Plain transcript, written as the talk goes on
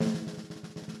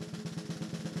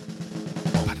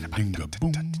dinga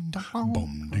boom,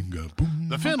 boom dinga boom.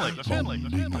 The Finley,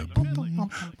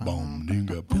 boom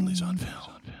dinga Finley's on film.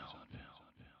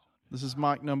 This is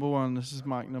mic number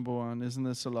one. Isn't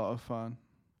this a lot of fun?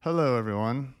 Hello,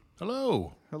 everyone.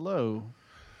 Hello. Hello.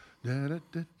 Da, da,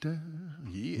 da, da.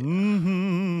 Yeah.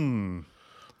 Mm-hmm.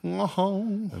 Oh.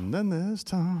 And then there's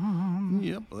Tom.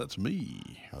 Yep, that's me.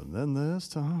 And then there's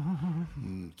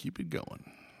Tom. Keep it going.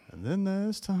 And then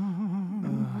there's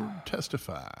Tom.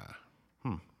 Testify.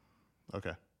 Okay.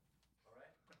 All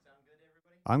right. Sound good,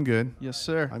 everybody? I'm good. Yes,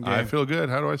 sir. I'm I good. feel good.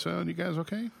 How do I sound? You guys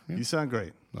okay? Yeah. You sound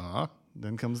great. Aw.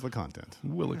 Then comes the content.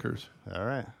 Willikers. All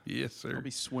right. Yes, sir. I'll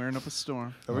be swearing up a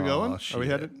storm. Are we going? Shit. Are we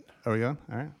headed? Are we going?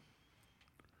 All right.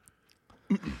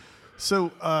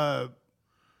 So,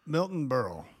 Milton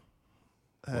Berle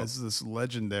has this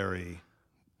legendary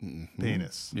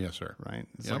penis, Yes, sir. right?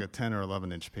 It's Yep. like a 10 or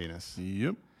 11-inch penis.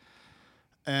 Yep.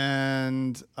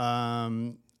 And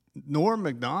Norm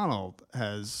Macdonald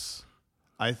has,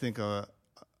 I think,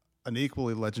 an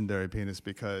equally legendary penis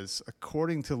because,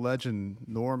 according to legend,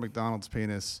 Norm Macdonald's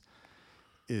penis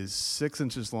is 6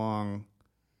 inches long,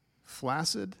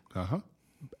 flaccid, Uh-huh.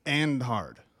 and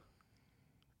hard.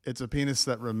 It's a penis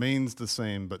that remains the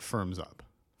same but firms up.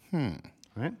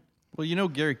 Right? Well, you know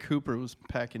Gary Cooper was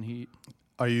packing heat.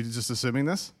 Are you just assuming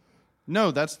this?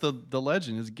 No, that's the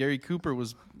legend. Is Gary Cooper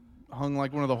was hung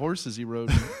like one of the horses he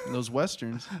rode in those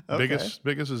westerns. Okay.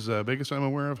 Biggest I'm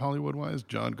aware of Hollywood-wise,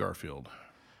 John Garfield.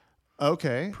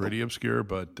 Okay. Pretty obscure,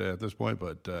 but at this point,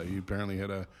 he apparently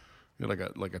had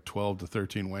like a 12 to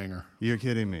 13 wanger. You're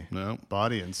kidding me. No.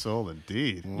 Body and soul,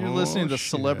 indeed. You're listening to shit.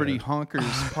 Celebrity Honkers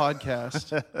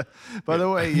podcast. By the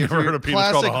way, You ever heard of penis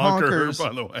called a classic honker, honkers.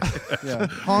 by the way? Yeah,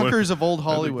 honkers of old I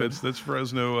think Hollywood. that's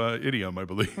Fresno idiom, I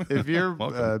believe. if you're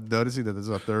Welcome. noticing that there's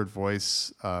a third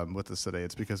voice with us today,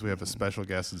 it's because we have a special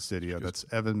guest in studio. That's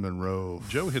Evan Monroe.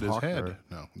 Joe hit his Faulkner. head.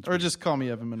 No. Or just call me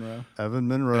Evan Monroe. Evan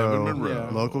Monroe, Evan Monroe. Yeah.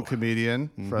 local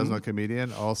comedian, Fresno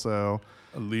comedian, also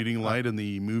A leading light in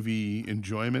the movie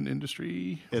enjoyment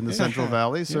industry. in the Central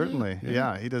Valley. Certainly,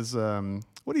 yeah. He does.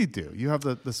 What do you do? You have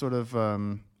the sort of.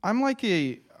 I'm like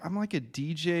a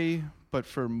DJ, but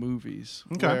for movies.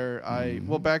 Okay.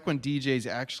 Where back when DJs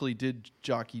actually did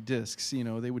jockey discs,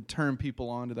 they would turn people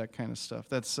on to that kind of stuff.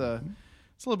 That's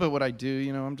it's a little bit what I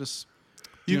do. I'm just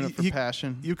doing it for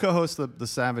passion. You co-host the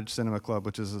Savage Cinema Club,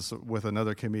 which is with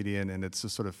another comedian, and it's a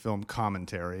sort of film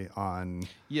commentary on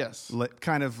Yes.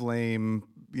 kind of lame,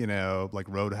 like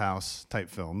Roadhouse type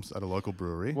films at a local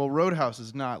brewery. Well, Roadhouse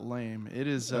is not lame. It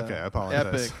is Okay, I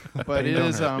apologize. epic, but it Don't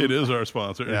is. hurt. It is our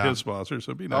sponsor. Yeah. His sponsor,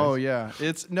 so be nice. Oh yeah,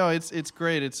 it's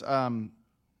great. It's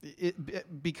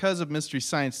because of Mystery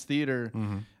Science Theater,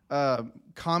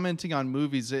 commenting on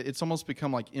movies. It's almost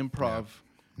become like improv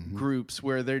groups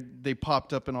where they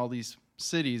popped up in all these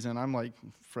cities, and I'm like,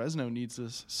 Fresno needs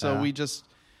this. So we just,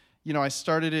 I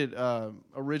started it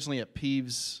originally at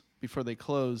Peeves before they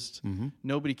closed.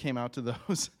 Nobody came out to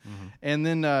those, and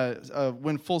then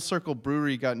when Full Circle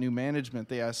Brewery got new management,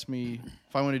 they asked me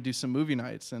if I wanted to do some movie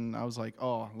nights, and I was like,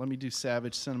 oh, let me do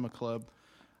Savage Cinema Club.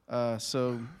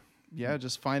 Yeah,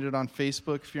 just find it on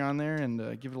Facebook if you're on there,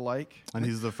 and give it a like. And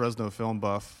he's the Fresno film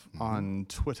buff on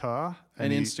Twitter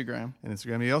And he- Instagram. And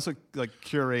Instagram. He also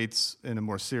curates in a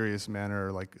more serious manner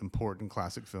important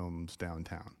classic films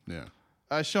downtown. Yeah.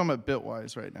 I show them at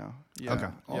Bitwise right now. Yeah. Okay.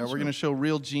 Yeah, we're gonna show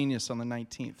Real Genius on the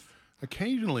 19th.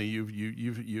 Occasionally,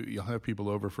 you'll have people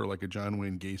over for like a John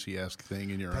Wayne Gacy-esque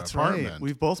thing in your That's apartment. right.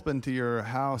 We've both been to your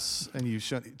house, and you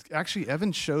show. Actually,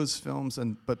 Evan shows films,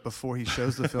 but before he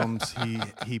shows the films,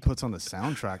 he puts on the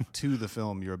soundtrack to the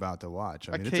film you're about to watch.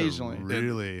 I mean, Occasionally. it's a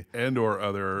really. and or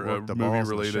other Work the balls in the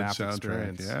movie-related shaft soundtrack.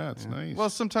 experience. Yeah, it's nice. Well,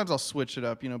 sometimes I'll switch it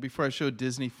up. Before I show a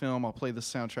Disney film, I'll play the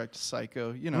soundtrack to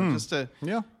Psycho. Just to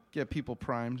Yeah. get people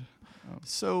primed.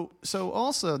 So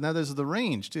also now there's the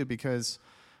range too, because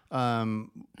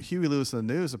Huey Lewis and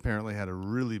the News apparently had a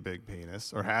really big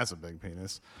penis, or has a big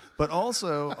penis, but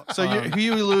also So you're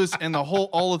Huey Lewis and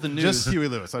all of the news. just Huey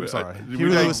Lewis. I'm sorry, We Huey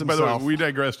Lewis by the way, himself. we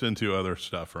digressed into other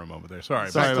stuff for a moment there. Sorry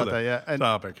Sorry back to about the that, yeah. And-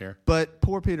 topic here. But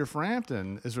poor Peter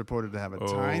Frampton is reported to have a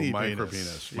tiny micro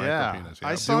penis. penis. Yeah, Micro penis, yeah.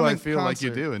 I saw do him I in feel like you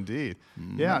concert. do indeed?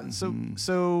 Yeah.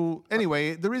 So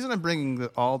anyway, the reason I'm bringing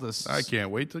all this, I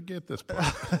can't wait to get this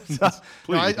part. No,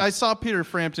 Please. I saw Peter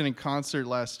Frampton in concert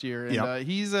last year, and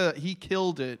Yep. he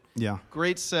killed it. Yeah.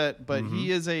 Great set, but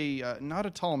he is not a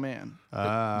tall man.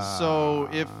 Ah. So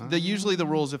usually the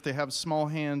rules, if they have small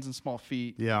hands and small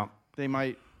feet, Yeah. they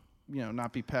might,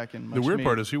 not be packing much The weird meat.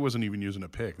 part is he wasn't even using a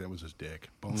pick. That was his dick.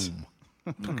 Boom.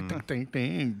 Ding,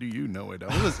 ding. Do you know it?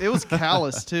 It was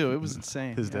callous too. It was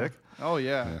insane. His dick? Oh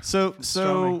yeah. So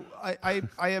Strumming.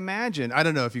 I imagine, I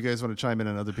don't know if you guys want to chime in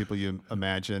on other people you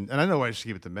imagine, and I know I should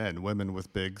keep it to men, women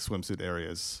with big swimsuit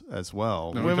areas as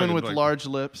well. No, we're Women talking with like- large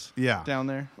lips. Yeah. Down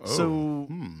there.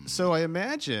 So I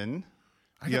imagine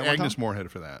I Yeah, got one Agnes time? Moorehead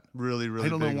for that. really, really I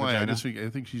don't know big why. vagina. I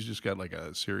think she's just got like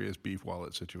a serious beef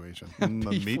wallet situation. A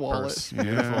Beef meat wallet. purse. Yeah,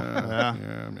 Yeah.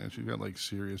 yeah, man. She's got like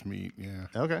serious meat. Yeah.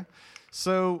 Okay.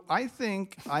 So I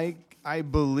think I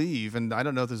believe, and I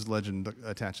don't know if there's legend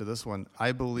attached to this one.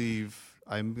 I believe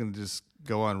I'm going to just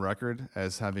go on record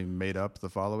as having made up the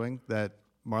following, that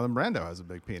Marlon Brando has a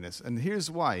big penis. And here's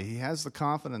why. He has the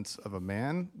confidence of a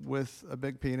man with a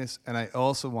big penis. And I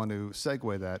also want to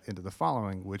segue that into the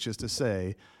following, which is to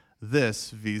say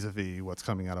this vis-a-vis what's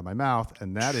coming out of my mouth.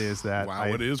 And that is that Wow,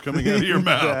 it is coming out of your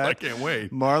mouth. I can't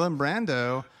wait. Marlon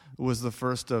Brando was the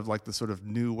first of like the sort of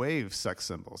new wave sex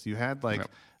symbols. You had like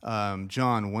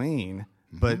John Wayne,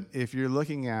 but if you're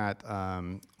looking at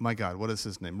my God, what is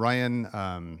his name? Ryan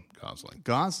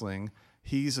Gosling.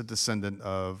 He's a descendant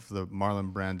of the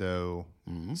Marlon Brando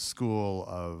school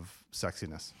of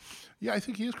sexiness. Yeah, I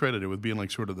think he is credited with being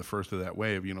like sort of the first of that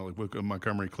wave. You know, like with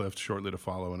Montgomery Clift shortly to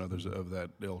follow, and others of that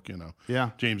ilk. You know,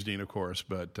 Yeah. James Dean, of course,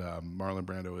 but Marlon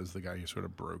Brando is the guy who sort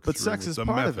of broke. But through sex with is the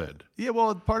part method. of it. Yeah,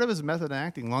 well, part of his method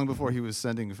acting, long before he was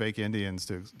sending fake Indians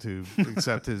to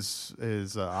accept his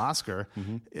Oscar,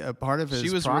 part of his She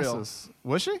was real. process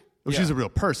was she? Well, Yeah. she's a real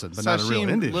person, but not a real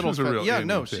Sashim Indian. Little She's a real yeah, Indian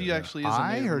no, too, she yeah. actually is. a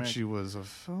I Native heard American. she was a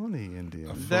phony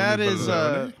Indian. That Phony is,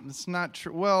 baloney? it's not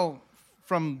true. Well,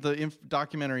 from the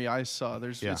documentary I saw,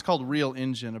 it's called Real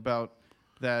Injun about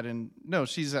that, and no,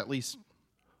 she's at least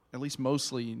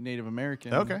mostly Native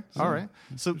American. Okay, all right.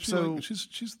 So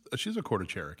She's a quarter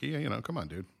Cherokee. You know, come on,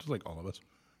 dude, just like all of us.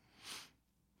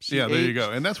 She Yeah, there you aged-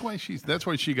 go. And that's why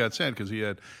she got sent, because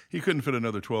he couldn't fit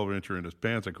another 12-incher in his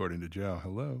pants, according to Joe.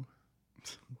 Hello.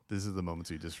 this is the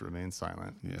moments you just remain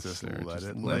silent. Yes, just sir. let Just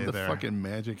it let lay the there. fucking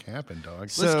magic happen, dog.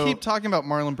 Let's So- keep talking about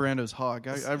Marlon Brando's hog.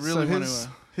 I really So want his, to.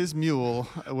 his mule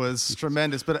was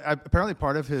tremendous, but apparently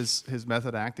part of his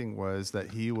method acting was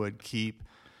that he would keep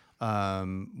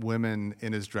women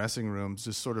in his dressing rooms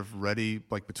just sort of ready,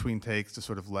 like between takes, to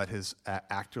sort of let his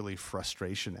actorly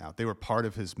frustration out. They were part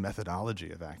of his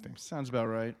methodology of acting. Sounds about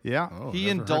right. Yeah. Oh, He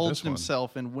never heard indulged this one.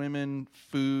 himself in women,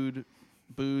 food,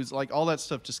 booze, like all that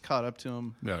stuff just caught up to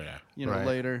him. Oh, yeah. Right.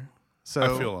 Later. So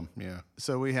I feel him, yeah.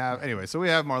 So we have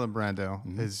Marlon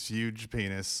Brando, his huge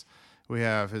penis. We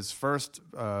have his first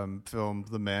film,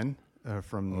 The Men,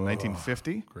 from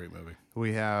 1950. Great movie.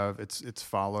 We have it's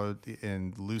followed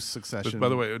in loose succession. But by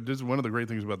the way, this is one of the great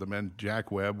things about The Men.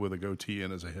 Jack Webb with a goatee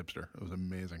and as a hipster. It was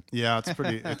amazing. yeah,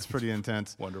 it's pretty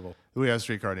intense. Wonderful. We have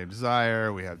Streetcar Named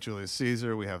Desire. We have Julius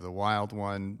Caesar. We have The Wild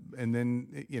One, and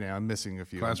then I'm missing a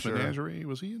few. I'm Class sure. Menagerie,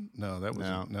 was he in? No, that was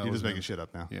No, no. you're it was just making him. shit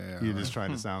up now. Yeah, You're just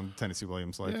trying to sound Tennessee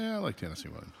Williams like. Yeah, I like Tennessee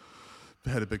Williams.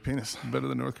 Had a big penis. Better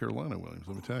than North Carolina Williams,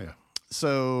 let me tell you.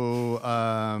 So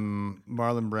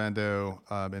Marlon Brando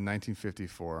in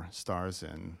 1954 stars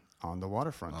in On the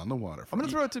Waterfront. On the waterfront. I'm going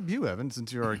to throw it to you, Evan,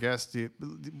 since you're our guest.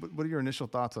 What are your initial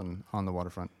thoughts on the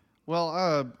Waterfront?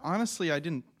 Well, honestly, I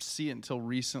didn't see it until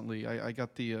recently. I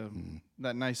got the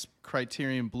that nice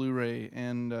Criterion Blu-ray,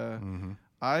 and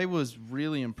I was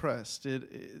really impressed.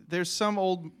 There's some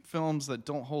old films that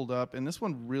don't hold up, and this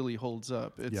one really holds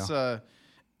up.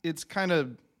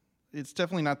 It's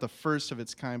definitely not the first of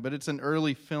its kind, but it's an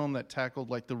early film that tackled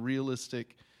like the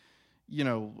realistic,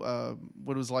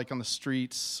 what it was like on the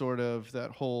streets, sort of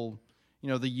that whole,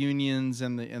 the unions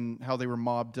and how they were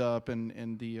mobbed up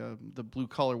and the blue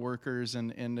collar workers,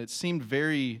 and it seemed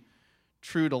very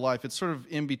true to life. It's sort of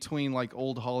in between like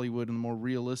old Hollywood and the more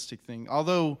realistic thing.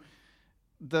 Although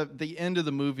the end of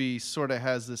the movie sort of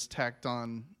has this tacked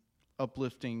on,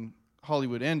 uplifting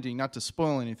Hollywood ending. Not to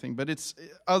spoil anything, but it's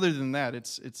other than that,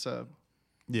 it's a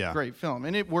great film,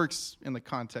 and it works in the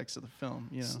context of the film.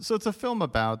 So it's a film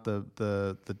about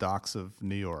the docks of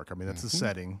New York. I mean, that's the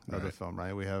setting of the film,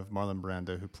 right? We have Marlon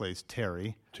Brando who plays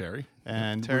Terry,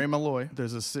 and Terry Malloy.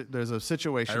 There's a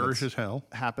situation Irish that's as hell.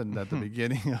 happened at the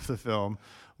beginning of the film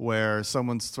where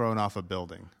someone's thrown off a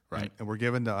building. Right. And we're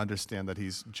given to understand that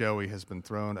Joey has been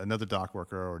thrown, another dock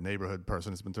worker or neighborhood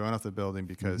person has been thrown off the building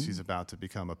because he's about to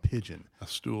become a pigeon. A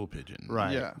stool pigeon.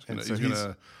 Right. Yeah. And He's so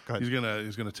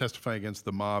gonna testify against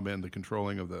the mob and the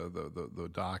controlling of the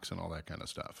docks and all that kind of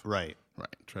stuff. Right.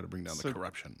 Right. Try to bring down the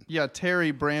corruption. Yeah,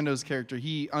 Terry Brando's character,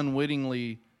 he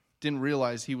unwittingly didn't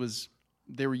realize he was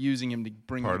they were using him to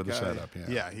bring Part of the guy. setup,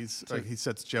 Yeah, he's like he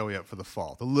sets Joey up for the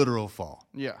fall, the literal fall,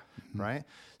 Yeah. right?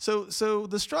 So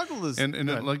the struggle is And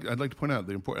like I'd like to point out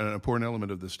an important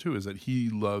element of this too is that he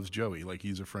loves Joey, like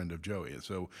he's a friend of Joey.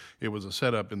 So it was a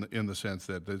setup in the sense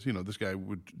that there's, this guy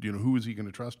would who is he going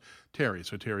to trust? Terry.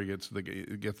 So Terry gets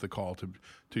the call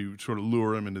to sort of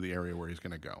lure him into the area where he's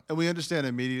going to go. And we understand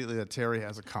immediately that Terry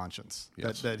has a conscience,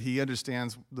 Yes. that he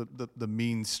understands the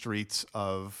mean streets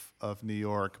of New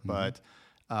York, but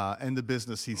and the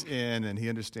business he's in, and he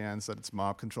understands that it's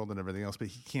mob controlled and everything else, but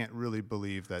he can't really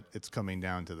believe that it's coming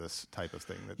down to this type of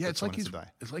thing. That It's like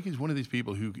he's one of these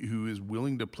people who is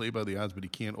willing to play by the odds, but he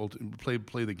can't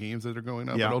play the games that are going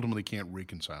on, Yeah. but ultimately can't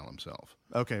reconcile himself.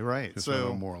 Okay, right. It's on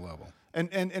So a moral level. and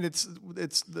it's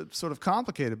sort of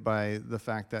complicated by the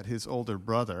fact that his older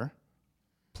brother,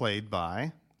 played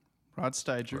by, Rod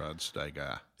Steiger. Rod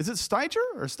Steiger. is it Steiger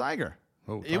or Steiger?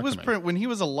 Oh, It was when he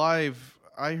was alive.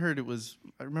 I heard it was.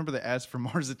 I remember the ads for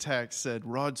Mars Attacks said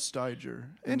Rod Steiger.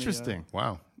 Interesting.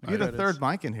 Wow. You get a bet third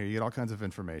mic in here, you get all kinds of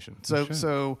information.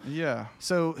 So Yeah.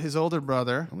 so his older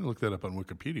brother I'm going to look that up on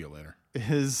Wikipedia later.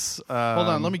 is Hold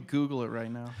on, let me Google it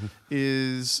right now.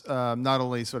 is not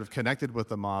only sort of connected with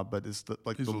the mob, but is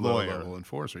He's the a lawyer. low-level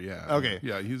enforcer, yeah. Okay.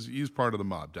 Yeah, he's part of the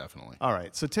mob, definitely. All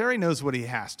right, so Terry knows what he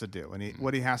has to do, and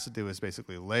what he has to do is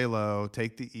basically lay low,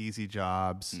 take the easy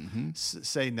jobs,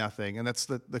 say nothing, and that's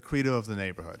the credo of the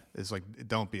neighborhood. Is like,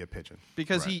 don't be a pigeon.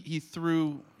 Because Right. he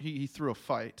threw a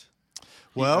fight.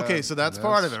 Well, okay, so that's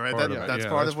part of it, right? That's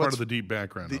part of the deep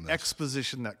background. the on this.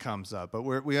 exposition that comes up. But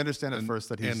we understand at first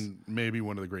that he's and maybe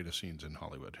one of the greatest scenes in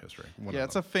Hollywood history. Yeah,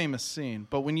 it's a famous scene,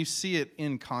 but when you see it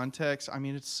in context, I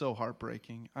mean, it's so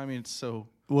heartbreaking. I mean, it's so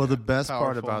well. The best part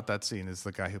powerful. about that scene is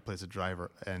the guy who plays the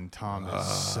driver, and Tom is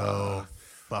so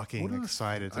fucking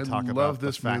excited to I talk love about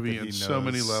this the fact movie that he in so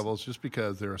many knows- levels, just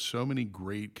because there are so many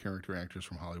great character actors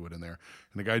from Hollywood in there.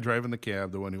 And the guy driving the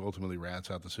cab, the one who ultimately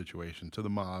rats out the situation to the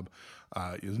mob,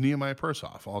 is Nehemiah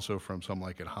Persoff, also from Some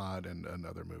Like It Hot and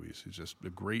other movies. He's just a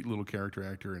great little character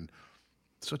actor and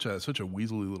such a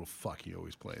weaselly little fuck he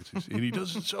always plays. And he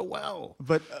does it so well.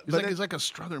 But He's like a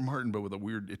Strother Martin, but with a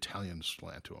weird Italian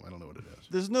slant to him. I don't know what it is.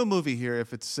 there's no movie here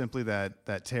if it's simply that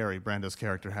Terry Brando's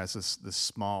character has this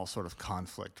small sort of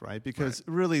conflict, right? Because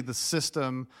really the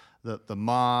system, the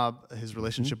mob, his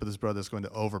relationship with his brother is going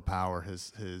to overpower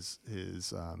his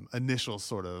initial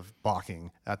sort of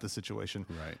balking at the situation.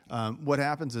 Right. What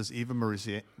happens is Eva Marie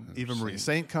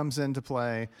Saint comes into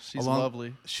play. She's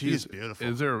lovely. She is beautiful.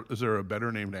 Is there a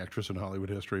better named actress in Hollywood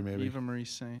history? Maybe. Eva Marie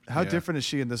Saint. How Yeah. different is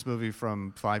she in this movie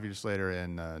from 5 years later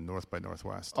in North by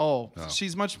Northwest? Oh,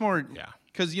 she's much more. Yeah.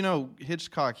 Because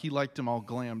Hitchcock, he liked them all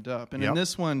glammed up, and Yep. in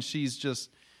this one, she's just,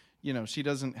 she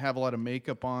doesn't have a lot of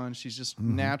makeup on. She's just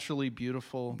naturally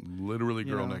beautiful. Literally,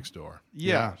 girl know. next door.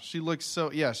 Yeah, she looks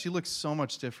so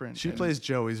much different. She And plays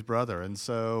Joey's brother, and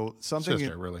so something.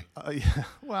 Sister, really. Yeah,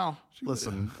 well,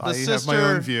 listen, I have my sister-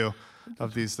 own view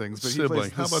of these things, but he Sibling. plays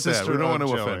the How about that? sister We don't want of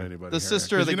to Joey. offend anybody. The here.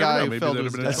 sister of 'Cause the you never guy know. who Maybe fell that'd to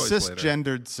have been his a A choice later.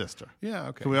 cisgendered sister. Yeah.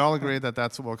 Okay. Can we all agree that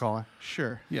that's what we'll call her?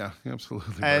 Sure. Yeah.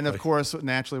 Absolutely. And of Barclay. course,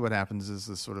 naturally, what happens is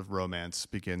this sort of romance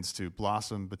begins to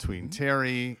blossom between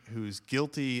Terry, who's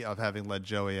guilty of having led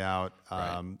Joey out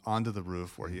onto the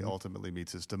roof, where he ultimately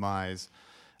meets his demise.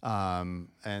 And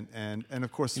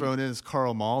of course, thrown in is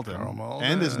Carl Malden,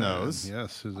 and his nose.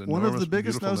 Yes, his One of enormous, the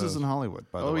biggest beautiful noses in Hollywood,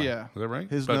 by the Oh way. yeah. Is that right?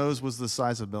 His But nose was the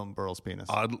size of Milton Berle's penis,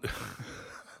 Oddly,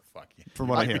 fuck you. from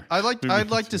what I hear. I'd like to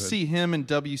Good. see him and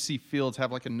W.C. Fields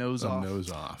have like a nose off.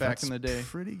 Nose off. Back in the day.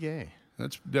 Pretty gay.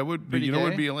 That would be. Pretty You know,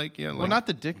 would gay? be like Well, not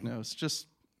the dick nose, just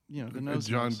the nose.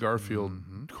 John nose. Garfield,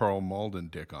 Carl Malden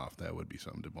dick off. That would be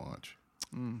something to watch.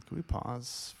 Can we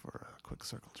pause for a quick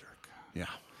circle jerk? Yeah,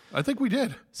 I think we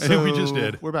did. I think we just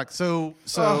did. We're back. So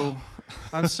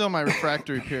I'm still in my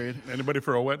refractory period. Anybody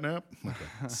for a wet nap? Okay.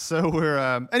 So we're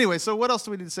anyway. So what else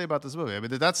do we need to say about this movie? I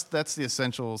mean, that's the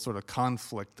essential sort of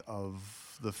conflict of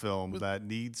the film that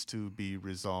needs to be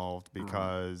resolved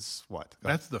because what?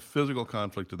 That's the physical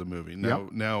conflict of the movie.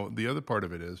 Now, the other part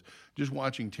of it is just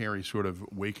watching Terry sort of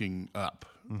waking up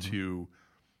to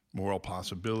moral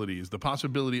possibilities, the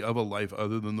possibility of a life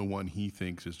other than the one he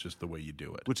thinks is just the way you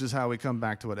do it. Which is how we come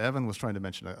back to what Evan was trying to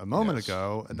mention a moment Yes.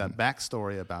 ago, that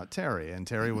backstory about Terry. And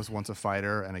Terry was once a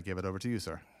fighter, and I give it over to you,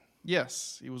 sir.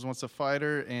 Yes, he was once a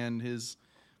fighter, and his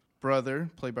brother,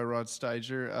 played by Rod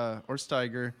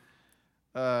Steiger,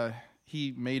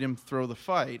 he made him throw the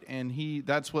fight, and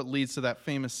that's what leads to that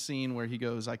famous scene where he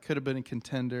goes, "I could have been a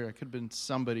contender, I could have been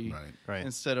somebody, Right.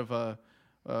 instead of a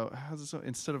how's this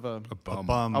instead of A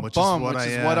bum. Which is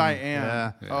what I am.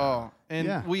 am. Yeah. Oh, and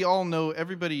Yeah. we all know,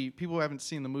 people who haven't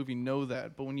seen the movie know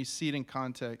that, but when you see it in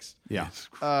context, Yeah.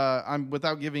 I'm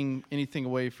without giving anything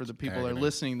away for the people that are agony.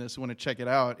 listening to this who want to check it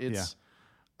out. It's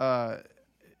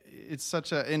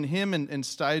such a, and him and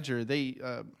Steiger,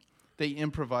 they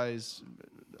improvise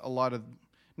a lot of,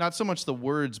 not so much the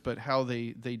words, but how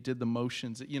they did the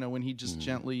motions. You know, when he just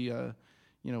gently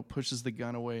pushes the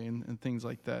gun away and things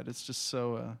like that. It's just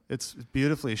so. It's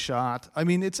beautifully shot. I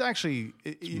mean, it's actually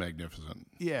It's magnificent.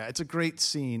 yeah, it's a great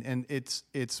scene, and it's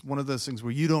one of those things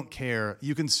where you don't care.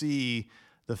 You can see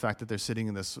the fact that they're sitting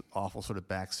in this awful sort of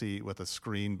backseat with a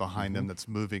screen behind them that's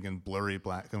moving in blurry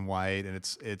black and white, and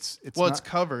it's Well, not, it's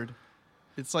covered.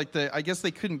 It's like I guess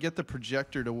they couldn't get the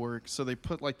projector to work, so they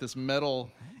put like this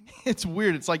metal. It's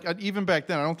weird. It's like even back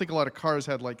then, I don't think a lot of cars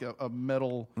had like a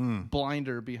metal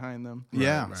blinder behind them.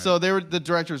 yeah. Right. So the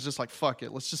director was just like, "Fuck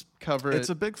it, let's just cover It's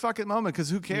it." a big fucking moment because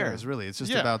who cares, Yeah. really? It's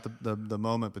just Yeah. about the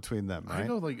moment between them, right? I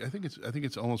know, I think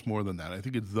it's almost more than that. I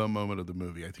think it's the moment of the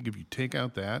movie. I think if you take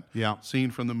out that Yeah.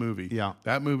 scene from the movie, Yeah.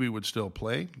 that movie would still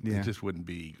play. Yeah. It just wouldn't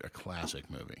be a classic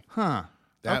movie. Huh.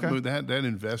 That Okay. that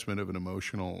investment of an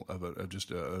emotional of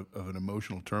an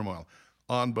emotional turmoil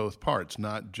on both parts,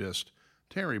 not just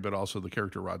Terry, but also the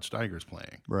character Rod Steiger's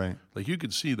playing. Right. Like you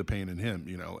could see the pain in him.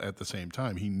 At the same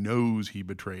time, he knows he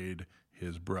betrayed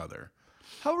his brother,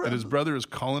 How and his brother is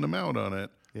calling him out on it.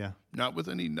 Yeah. Not with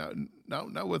any, not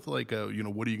with like a,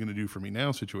 what are you going to do for me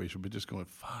now situation, but just going,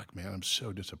 fuck, man, I'm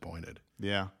so disappointed.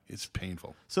 Yeah. It's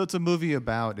painful. So it's a movie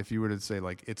about, if you were to say,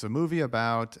 like, it's a movie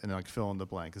about, and like fill in the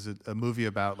blank. Is it a movie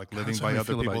about like living That's how by I other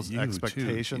feel about people's you, too.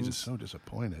 expectations? Jesus, so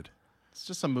disappointed. It's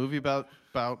just a movie about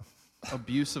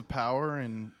abuse of power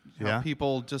and how Yeah.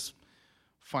 people just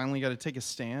finally got to take a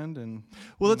stand. And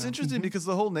Well, it's interesting because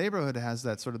the whole neighborhood has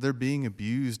that sort of, they're being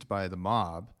abused by the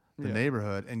mob, the Yeah.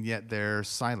 neighborhood, and yet they're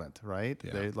silent, right?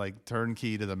 Yeah. They like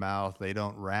turnkey to the mouth. They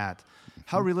don't rat.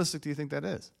 How realistic do you think that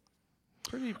is?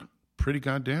 Pretty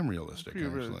goddamn realistic, pretty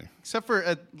actually. really- except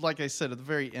for like I said at the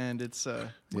very end, it's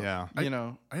Yeah.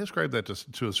 I describe that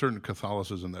to a certain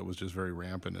Catholicism that was just very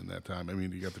rampant in that time. I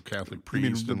mean, you got the Catholic You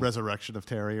mean priest. the and- resurrection of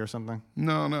Terry or something?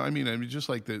 No, I mean, just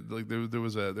like there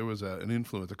was an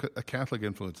influence, a Catholic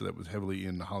influence that was heavily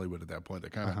in Hollywood at that point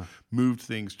that kind of moved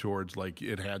things towards like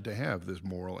it had to have this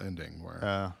moral ending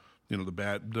where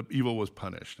the evil was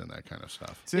punished and that kind of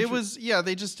stuff. It was,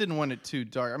 they just didn't want it too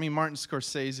dark. I mean, Martin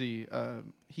Scorsese,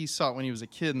 he saw it when he was a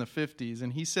kid in the 50s,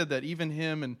 and he said that even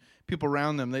him and people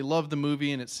around them, they loved the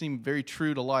movie, and it seemed very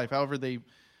true to life. However,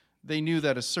 they knew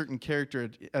that a certain character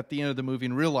at the end of the movie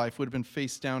in real life would have been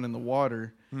face down in the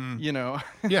water, Yeah,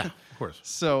 of course.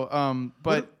 So,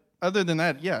 but other than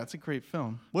that, yeah, it's a great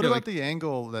film. What Yeah, about like- the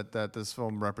angle that this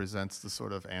film represents the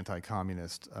sort of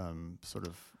anti-communist sort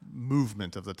of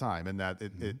movement of the time, and that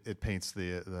it paints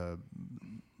the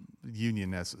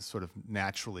Union as sort of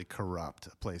naturally corrupt,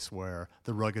 a place where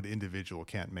the rugged individual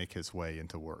can't make his way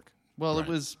into work? Well, Right. it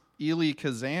was Elie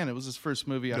Kazan. It was his first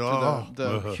movie after Oh.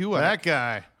 the HUAC, That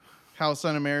guy, House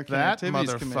Un-American that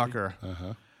Activities Committee.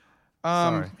 motherfucker.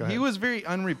 Sorry, go He ahead. was very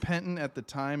unrepentant at the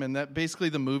time, and that basically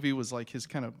the movie was like his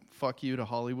kind of fuck you to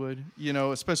Hollywood,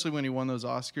 especially when he won those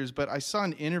Oscars. But I saw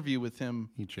an interview with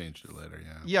him. He changed it later,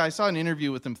 yeah. Yeah, I saw an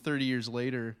interview with him 30 years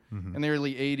later in the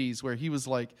early 80s where he was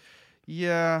like,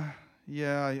 I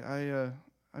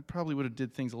probably would have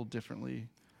did things a little differently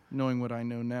knowing what I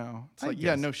know now. It's I like,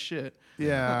 yeah, guess. no shit.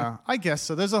 Yeah, I guess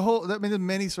so. There's there's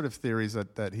many sort of theories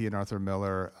that he and Arthur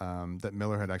Miller, that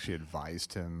Miller had actually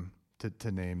advised him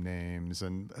to name names,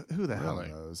 and who the hell Really?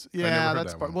 knows? I never Yeah, heard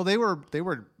that's that part. one.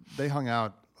 Well, they hung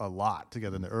out a lot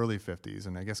together in the early '50s,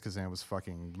 and I guess Kazan was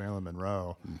fucking Marilyn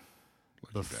Monroe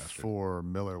Lucky bastard. before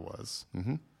Miller was.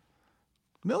 Mm-hmm.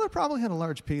 Miller probably had a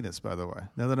large penis, by the way.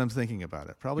 Now that I'm thinking about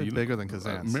it, probably bigger than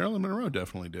Kazan's. Marilyn Monroe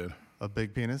definitely did. A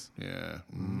big penis? Yeah.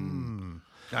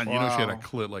 God, she had a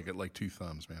clit like two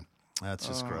thumbs, man. That's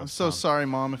just gross. I'm so sorry,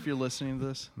 Mom, if you're listening to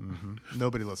this.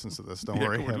 Nobody listens to this. Don't Yeah,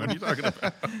 worry. what are you talking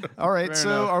about? All right, Fair so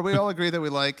enough. are we all agree that we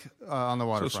like On the So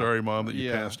Waterfront? sorry, Mom, that you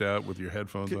Yeah. passed out with your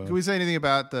headphones on. Can we say anything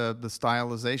about the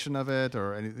stylization of it,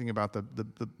 or anything about the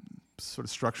sort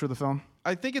of structure of the film?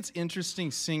 I think it's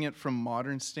interesting seeing it from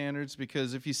modern standards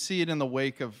because if you see it in the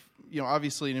wake of,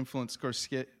 obviously it influenced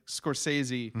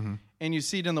Scorsese, and you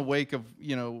see it in the wake of,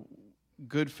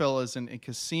 Goodfellas and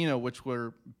Casino, which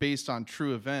were based on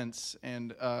true events.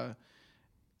 And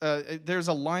there's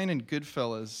a line in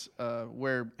Goodfellas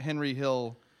where Henry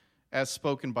Hill, as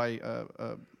spoken by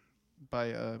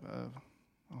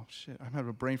oh shit, I'm having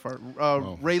a brain fart.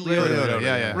 Ray Liotta.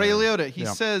 Yeah. Ray Liotta. He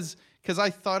Yeah. says, because I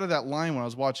thought of that line when I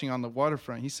was watching On the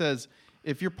Waterfront. He says,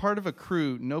 If you're part of a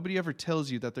crew, nobody ever tells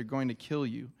you that they're going to kill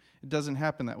you. It doesn't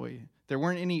happen that way. There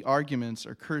weren't any arguments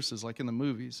or curses like in the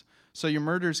movies. So your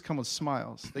murders come with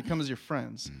smiles. They come as your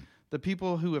friends. The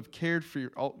people who have cared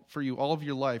for you all of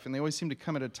your life, and they always seem to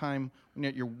come at a time when you're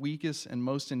at your weakest and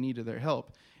most in need of their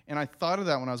help. And I thought of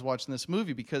that when I was watching this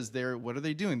movie because what are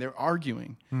they doing? They're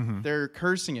arguing. They're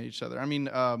cursing at each other. I mean,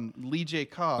 Lee J.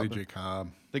 Cobb. Lee J.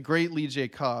 Cobb. The great Lee J.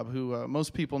 Cobb, who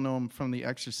most people know him from The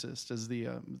Exorcist as the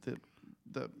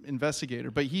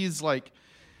investigator. But he's like...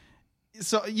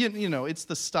 So, you know, it's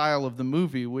the style of the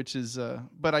movie, which is...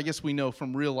 but I guess we know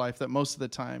from real life that most of the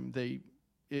time,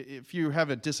 if you have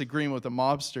a disagreement with a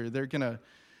mobster,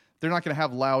 they're not going to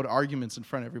have loud arguments in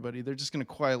front of everybody. They're just going to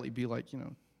quietly be like, you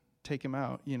know, take him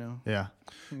out, you know. Yeah.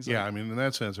 Yeah, I mean, in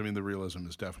that sense, I mean, the realism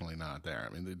is definitely not there.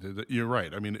 I mean, you're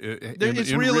right. I mean, it's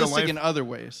in realistic real life, in other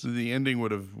ways. The ending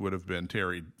would have been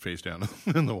Terry face down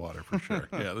in the water for sure.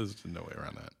 Yeah, there's no way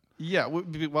around that. Yeah,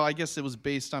 well, I guess it was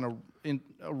based on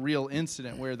a real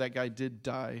incident where that guy did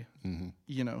die,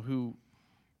 you know, who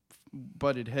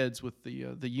butted heads with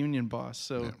the union boss.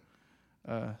 So,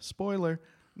 spoiler.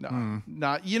 No,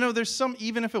 not. You know, there's some,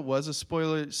 even if it was a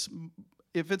spoiler,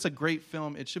 if it's a great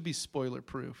film, it should be spoiler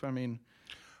proof. I mean,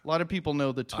 a lot of people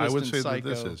know the twist I would in say Psycho. that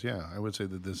this is, I would say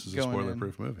that this is a Going spoiler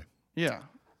proof movie. Yeah.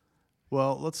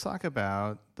 Well, let's talk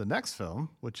about the next film,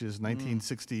 which is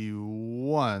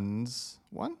 1961's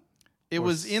one. It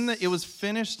was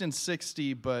finished in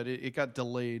 60, but it got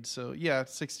delayed. So yeah,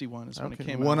 61 is when it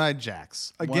came out. One-Eyed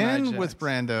Jacks. Again with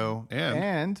Brando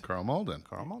and Carl Malden.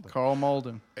 Carl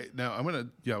Malden. Now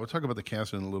we'll talk about the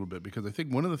cast in a little bit because I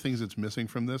think one of the things that's missing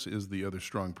from this is the other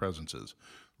strong presences.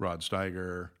 Rod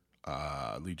Steiger,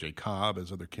 Lee J. Cobb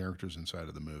as other characters inside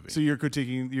of the movie. So you're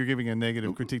giving a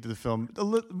negative critique to the film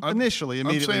immediately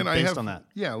based on that.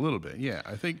 Yeah, a little bit. Yeah,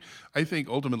 I think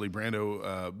ultimately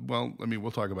Brando. Well, I mean,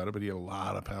 we'll talk about it, but he had a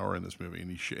lot of power in this movie,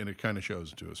 and it kind of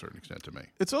shows to a certain extent to me.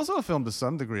 It's also a film to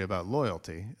some degree about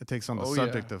loyalty. It takes on the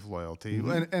subject of loyalty,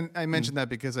 and I mentioned that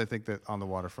because I think that On the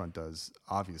Waterfront does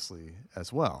obviously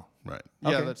as well. Right.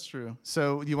 Yeah, Okay. that's true.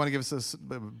 So, do you want to give us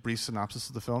a brief synopsis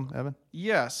of the film, Evan?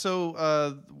 Yeah.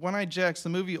 So, One-Eyed Jacks, the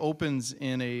movie opens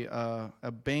in a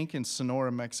bank in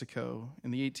Sonora, Mexico, in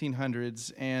the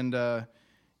 1800s, and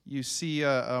you see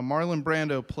Marlon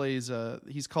Brando plays.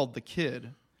 He's called the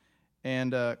Kid,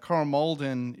 and Carl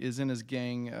Malden is in his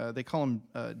gang. They call him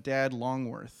Dad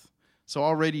Longworth. So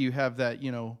already you have that,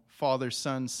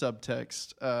 father-son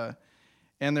subtext,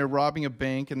 and they're robbing a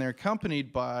bank, and they're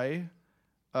accompanied by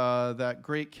that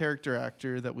great character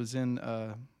actor that was in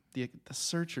the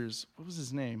Searchers. What was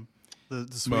his name? The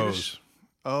Swedish. Mose.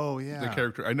 Oh yeah, The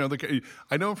character. I know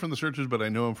him from The Searchers, but I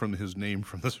know him from his name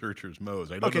from The Searchers,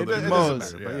 Mose. I don't know that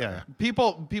Mose. matter, But yeah.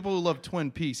 People who love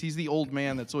Twin Peaks. He's the old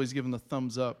man that's always giving the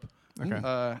thumbs up.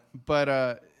 Okay.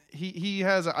 But he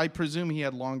has. I presume he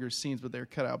had longer scenes, but they're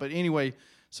cut out. But anyway,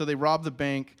 so they rob the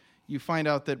bank. You find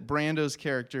out that Brando's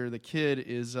character, the Kid,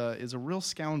 is a real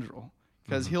scoundrel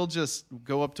because he'll just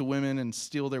go up to women and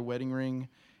steal their wedding ring,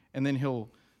 and then he'll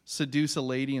seduce a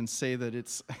lady and say that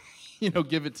it's,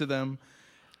 give it to them.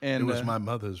 And it was my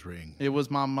mother's ring. It was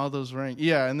my mother's ring.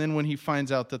 Yeah, and then when he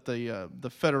finds out that the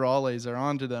federales are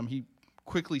onto them, he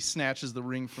quickly snatches the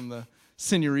ring from the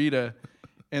senorita,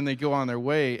 and they go on their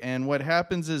way. And what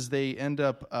happens is they end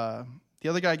up. The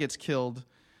other guy gets killed.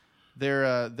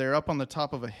 They're up on the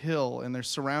top of a hill, and they're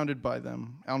surrounded by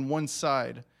them on one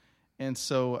side. And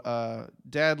so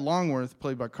Dad Longworth,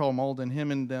 played by Carl Malden, him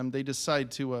and them, they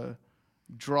decide to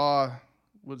draw.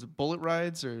 Was it bullet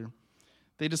rides or?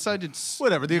 They decided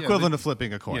whatever the equivalent of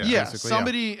flipping a coin. Yeah,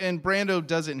 somebody and Brando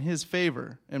does it in his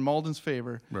favor, in Malden's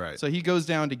favor. Right. So he goes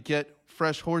down to get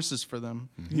fresh horses for them.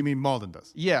 You mean Malden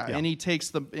does? Yeah, and he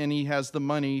takes he has the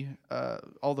money,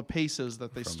 all the pesos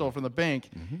that they stole from the bank,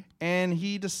 and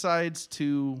he decides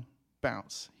to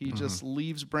bounce. He just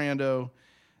leaves Brando.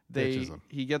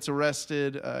 He gets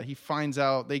arrested. He finds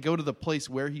out. They go to the place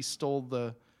where he stole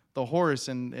the horse,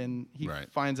 and he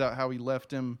finds out how he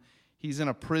left him. He's in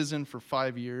a prison for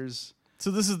 5 years.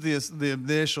 So this is the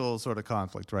initial sort of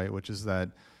conflict, right? Which is that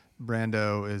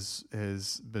Brando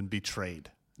has been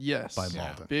betrayed. Yes, by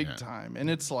Malden, big time, and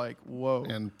it's like whoa,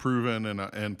 and proven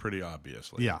and pretty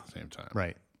obviously at the same time.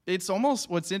 Right. It's almost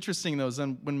what's interesting though is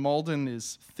when Malden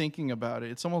is thinking about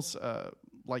it, it's almost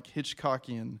like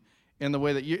Hitchcockian in the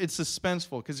way that it's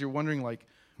suspenseful because you're wondering like,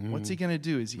 what's he gonna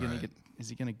do? Is he gonna get? Is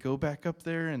he going to go back up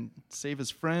there and save his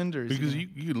friend? Or because you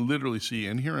can literally see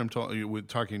and hear him talking,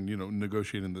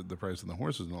 negotiating the price of the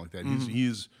horses and all like that.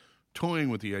 He's toying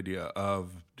with the idea of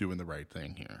doing the right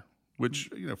thing here, which,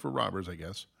 for robbers, I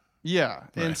guess. Yeah.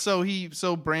 Right. And so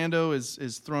Brando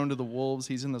is thrown to the wolves.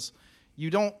 He's in this, you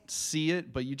don't see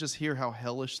it, but you just hear how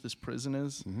hellish this prison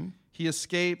is. He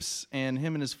escapes, and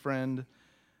him and his friend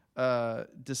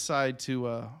decide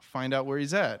to find out where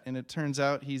he's at. And it turns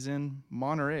out he's in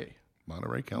Monterey.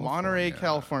 Monterey,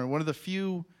 California. One of the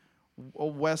few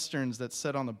westerns that's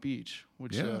set on the beach,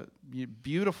 which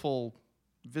beautiful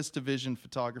VistaVision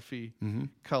photography,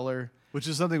 color. Which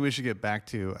is something we should get back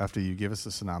to after you give us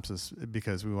the synopsis,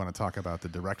 because we want to talk about the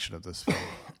direction of this film.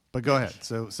 But go ahead.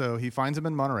 So he finds him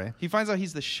in Monterey. He finds out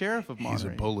he's the sheriff of Monterey.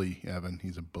 He's a bully, Evan.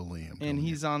 He's a bully. And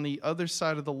he's on the other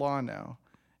side of the law now.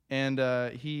 And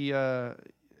he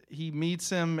meets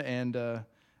him, and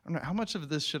I don't know, how much of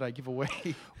this should I give away?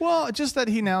 Well, just that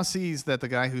he now sees that the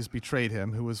guy who's betrayed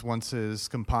him, who was once his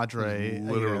compadre,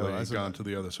 literally has gone to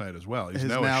the other side as well. He's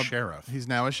now a sheriff. He's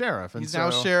now a sheriff. He's now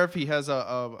a sheriff. He has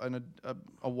a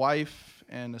wife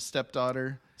and a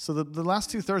stepdaughter. So the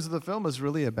last 2/3 of the film is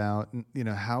really about,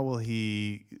 how will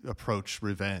he approach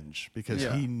revenge, because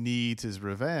he needs his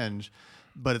revenge,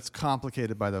 but it's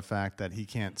complicated by the fact that he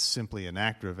can't simply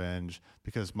enact revenge,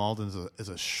 because Malden is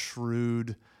a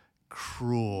shrewd,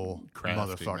 cruel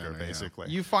Crafty motherfucker, man, basically.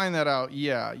 You find that out,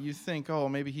 you think, oh,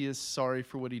 maybe he is sorry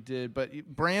for what he did, but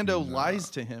Brando lies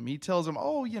to him. He tells him,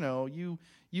 oh,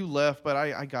 you left, but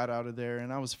I got out of there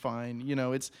and I was fine.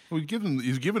 It's he's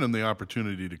given him the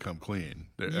opportunity to come clean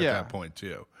at that point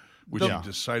too, which he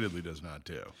decidedly does not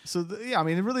do. So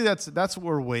really that's what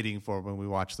we're waiting for when we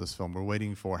watch this film. We're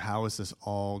waiting for, how is this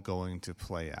all going to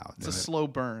play out? It's a slow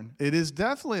burn. It is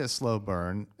definitely a slow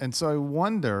burn, and so I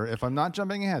wonder, if I'm not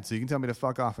jumping ahead, so you can tell me to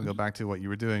fuck off and go back to what you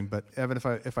were doing. But Evan,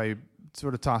 if I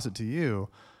sort of toss it to you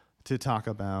to talk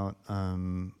about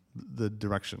the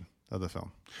direction of the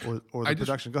film or the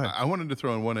production. Go ahead. I wanted to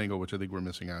throw in one angle, which I think we're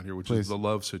missing out here, which is the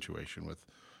love situation with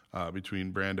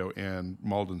between Brando and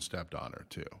Malden's stepdaughter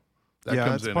too. That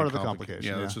comes that's in part of the complication.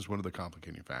 Yeah, that's just one of the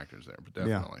complicating factors there, but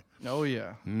definitely. Oh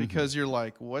yeah, because you're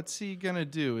like, what's he gonna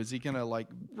do? Is he gonna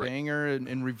bang her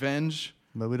in revenge?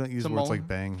 But we don't use words like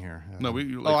bang here. No,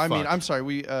 we. I'm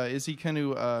sorry. Is he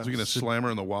gonna? Is he gonna slam her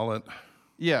in the wallet?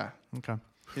 Yeah. Okay.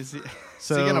 Is he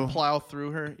gonna plow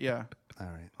through her? Yeah. All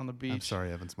right. On the beach. I'm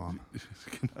sorry, Evan's mom.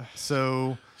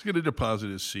 So he's going to deposit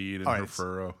his seed in her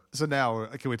furrow. So now,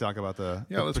 can we talk about the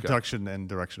production and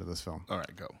direction of this film? All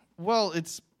right, go. Well,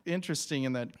 it's interesting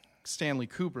in that Stanley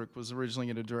Kubrick was originally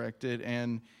going to direct it,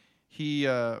 and he,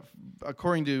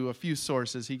 according to a few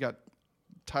sources, he got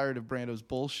tired of Brando's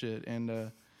bullshit.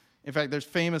 And in fact,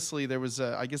 there was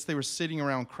I guess they were sitting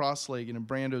around cross-legged in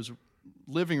Brando's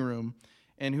living room,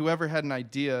 and whoever had an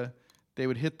idea, they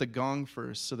would hit the gong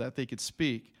first so that they could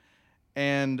speak.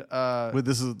 And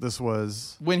this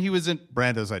was when he was in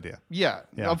Brando's idea. Yeah.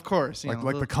 Of course. Like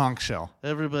the conch shell.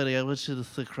 Everybody, I want you to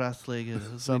sit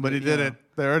cross-legged. Somebody did it.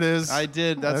 There it is. I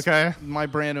did. That's my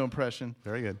Brando impression.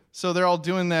 Very good. So they're all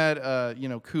doing that,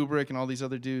 Kubrick and all these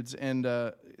other dudes. And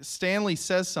Stanley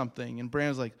says something, and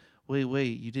Brando's like,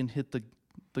 wait, you didn't hit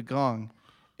the gong.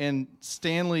 And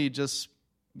Stanley just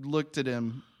looked at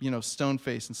him,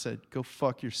 stone-faced, and said, go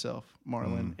fuck yourself,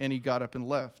 Marlon. And he got up and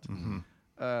left. Mm-hmm.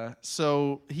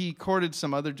 So he courted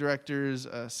some other directors.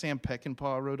 Sam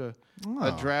Peckinpah wrote a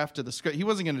draft of the script. He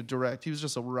wasn't going to direct. He was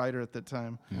just a writer at the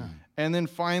time. Yeah. And then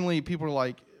finally, people were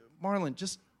like, Marlon,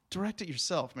 just direct it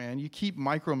yourself, man. You keep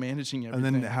micromanaging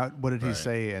everything. And then what did he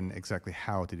say, and exactly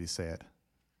how did he say it?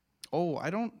 Oh, I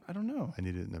don't know. I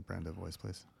need it in a Brando voice,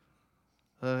 please.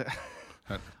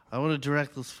 I want to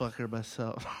direct this fucker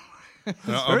myself.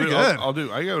 I'll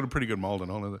do. I got a pretty good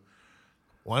Malden.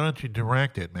 Why don't you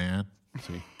direct it, man?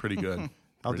 See, pretty good.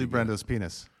 I'll do Brando's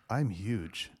penis. I'm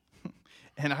huge.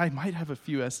 And I might have a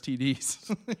few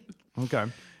STDs. Okay.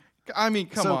 I mean,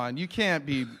 come on. You can't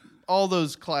be all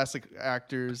those classic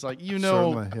actors.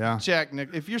 Jack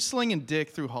Nick. If you're slinging dick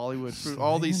through Hollywood through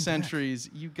all these centuries,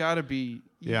 you got to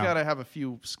have a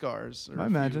few scars. I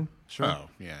imagine. Sure. Oh,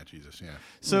 yeah, Jesus, yeah.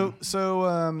 So,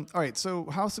 all right. So,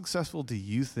 how successful do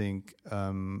you think?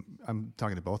 I'm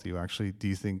talking to both of you, actually. Do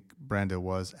you think Brando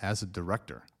was as a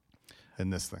director in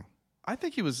this thing? I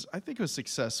think it was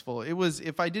successful. It was,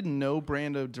 if I didn't know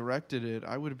Brando directed it,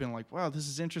 I would have been like, wow, this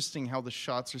is interesting how the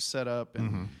shots are set up,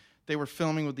 and they were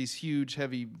filming with these huge,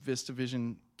 heavy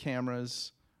VistaVision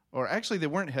cameras. Or actually, they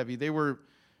weren't heavy.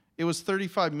 It was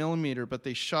 35 millimeter, but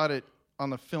they shot it on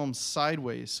the film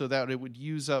sideways so that it would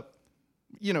use up.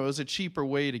 It was a cheaper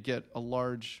way to get a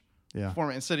large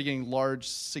format instead of getting large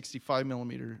 65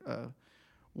 millimeter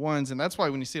ones, and that's why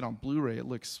when you see it on Blu-ray, it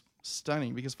looks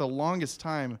stunning. Because for the longest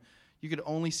time, you could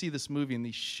only see this movie in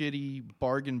these shitty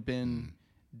bargain bin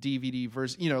DVD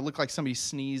version. It looked like somebody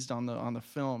sneezed on the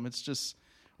film. It's just,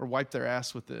 or wiped their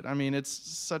ass with it. I mean, it's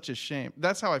such a shame.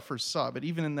 That's how I first saw it. But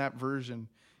even in that version,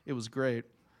 it was great.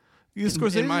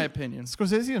 in my opinion.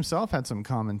 Scorsese himself had some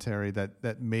commentary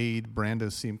that made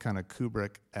Brando seem kind of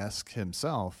Kubrick-esque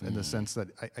himself in the sense that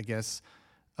I guess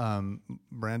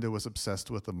Brando was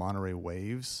obsessed with the Monterey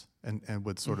waves and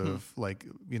would sort of like,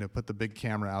 put the big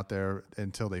camera out there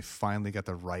until they finally got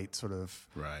the right sort of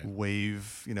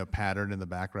wave, pattern in the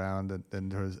background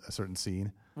and there's a certain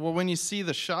scene. Well, when you see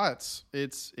the shots,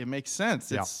 it makes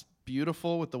sense. It's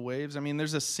beautiful with the waves. I mean,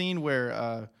 there's a scene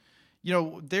where,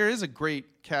 there is a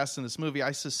great cast in this movie.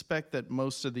 I suspect that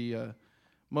most of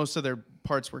their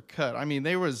parts were cut. I mean,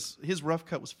 his rough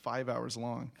cut was 5 hours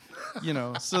long,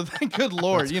 so good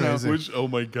Lord, Which, oh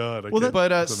my God.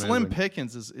 But Slim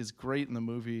Pickens is great in the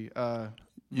movie.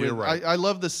 You're right. I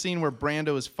love the scene where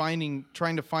Brando is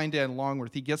trying to find Dan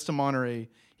Longworth. He gets to Monterey.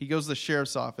 He goes to the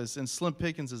sheriff's office, and Slim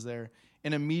Pickens is there.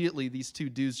 And immediately, these two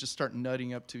dudes just start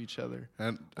nutting up to each other.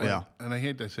 And I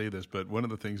hate to say this, but one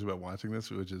of the things about watching this,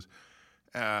 which is,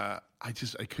 I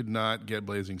could not get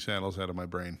Blazing Saddles out of my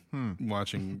brain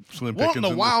watching Slim Pickens. What in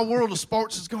the wild world of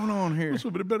sports is going on here?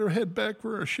 Somebody better head back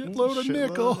for a shitload of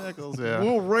nickels. Yeah.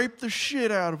 We'll rape the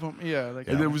shit out of them. Yeah.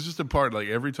 And there was just a part, like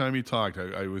every time he talked,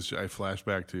 I flashed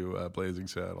back to Blazing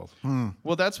Saddles.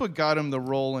 Well, that's what got him the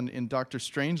role in Dr.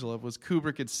 Strangelove, was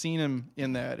Kubrick had seen him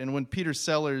in that. And when Peter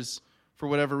Sellers, for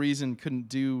whatever reason,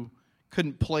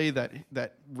 couldn't play that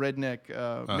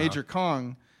redneck Major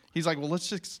Kong, he's like, well, let's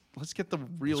get the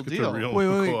real deal. Wait.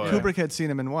 Kubrick had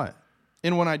seen him in what?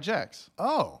 In One-Eyed Jacks.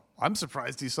 Oh, I'm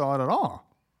surprised he saw it at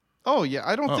all. Oh yeah,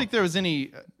 I don't think there was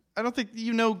any. I don't think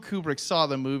Kubrick saw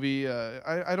the movie.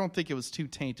 I don't think it was too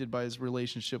tainted by his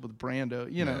relationship with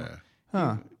Brando.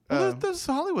 Huh. Well, there's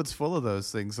Hollywood's full of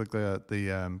those things. Like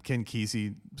the Ken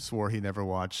Kesey swore he never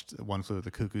watched One Flew Over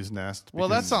the Cuckoo's Nest. Well,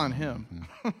 that's on him.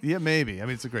 Yeah, maybe. I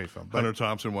mean, it's a great film. But Hunter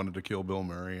Thompson wanted to kill Bill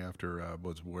Murray after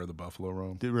Where the Buffalo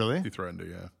Roam. Did really? He threatened to,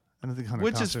 yeah. I don't think Hunter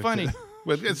Which Thompson is funny.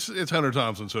 But it's Hunter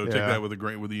Thompson, so take that with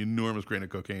the enormous grain of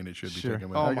cocaine it should be taken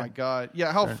with. Oh my God!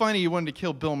 Yeah, how funny you wanted to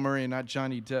kill Bill Murray and not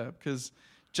Johnny Depp, because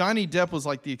Johnny Depp was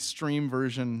like the extreme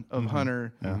version of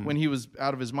Hunter when he was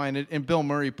out of his mind, and Bill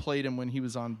Murray played him when he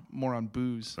was more on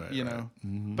booze,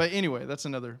 But anyway, that's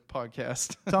another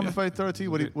podcast. Tom, if I throw it to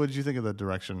you, what did you think of the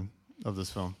direction of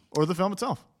this film or the film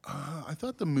itself? I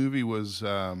thought the movie was.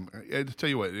 I tell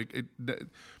you what,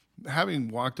 having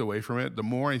walked away from it, the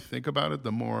more I think about it,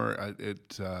 the more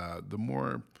the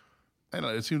more. I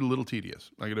don't know. It seemed a little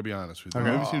tedious. I got to be honest with you. The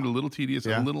movie seemed a little tedious,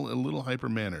 a little hyper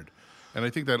mannered. And I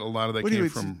think that a lot of that came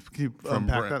from. Can you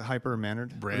unpack that hyper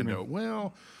mannered Brando?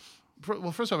 Well,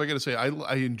 first off, I got to say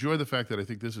I enjoy the fact that I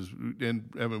think this is. And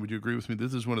Evan, would you agree with me?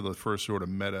 This is one of the first sort of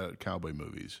meta cowboy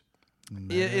movies.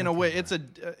 In a way,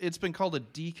 it's been called a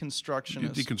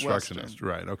deconstructionist. Western.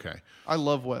 Right? Okay. I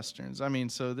love westerns. I mean,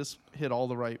 so this hit all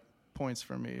the right points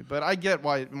for me. But I get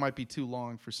why it might be too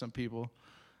long for some people.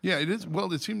 Yeah, it is.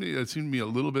 Well, it seemed to me a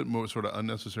little bit more sort of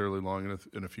unnecessarily long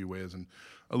in a few ways, and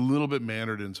a little bit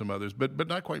mannered in some others, but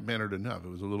not quite mannered enough. It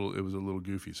was a little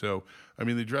goofy. So, I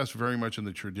mean, they dressed very much in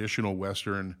the traditional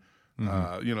Western,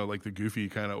 like the goofy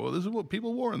kind of. Well, this is what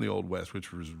people wore in the Old West,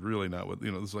 which was really not what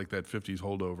this is like that '50s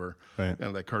holdover, right?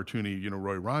 And that cartoony,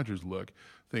 Roy Rogers look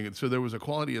thing. And so there was a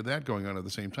quality of that going on at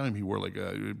the same time.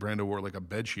 Brando wore like a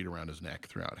bed sheet around his neck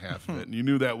throughout half of it, and you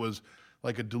knew that was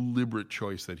like a deliberate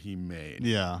choice that he made.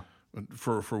 Yeah.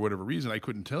 For whatever reason, I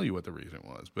couldn't tell you what the reason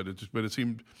was, but it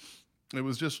seemed. It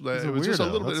was just. It was was just a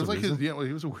weirdo. little bit. That's It was like the his.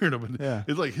 He was a weirdo, but Yeah.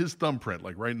 it's like his thumbprint,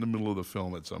 like right in the middle of the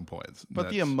film at some points.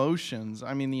 But the emotions,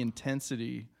 I mean, the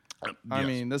intensity. I yes.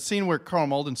 mean, the scene where Carl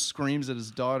Malden screams at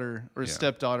his daughter or his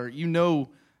stepdaughter,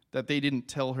 that they didn't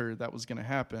tell her that was going to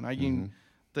happen. I mean,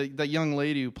 the young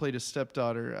lady who played his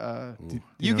stepdaughter,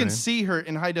 you can see her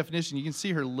in high definition. You can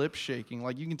see her lip shaking.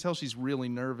 Like, you can tell she's really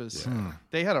nervous. Yeah.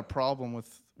 They had a problem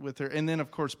with her. And then,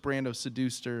 of course, Brando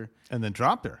seduced her. And then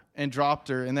dropped her. And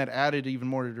that added even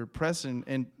more to her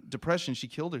depression. She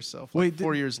killed herself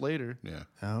 4 years later. Yeah.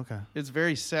 Oh, okay. It's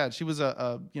very sad. She was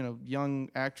a young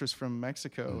actress from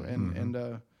Mexico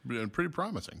And pretty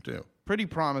promising too. pretty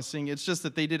promising. It's just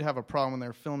that they did have a problem when they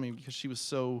were filming because she was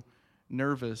so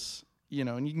nervous,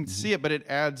 and you can see it, but it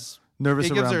adds. Nervous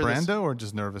it gives around her this- Brando or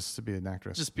just nervous to be an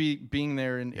actress? Just being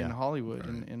there in Hollywood,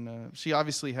 and she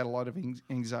obviously had a lot of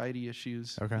anxiety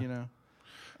issues. Okay.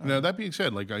 Now that being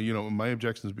said, like my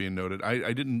objections being noted,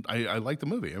 I liked the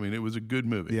movie. I mean, it was a good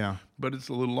movie. Yeah. But it's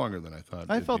a little longer than I thought.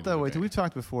 I it felt needed that to way be. too. We've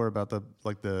talked before about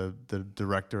the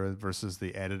director versus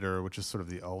the editor, which is sort of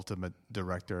the ultimate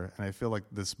director, and I feel like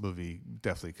this movie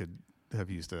definitely could have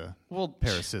used a Well,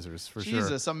 pair of scissors for sure.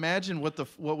 Jesus, imagine what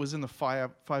was in the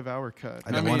 5-hour cut.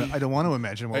 I don't want to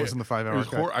imagine what was in the 5-hour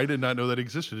cut. I did not know that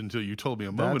existed until you told me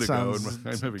a moment ago. sounds And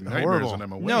I'm having nightmares horrible. and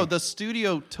I'm awake. No, the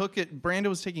studio took it. Brando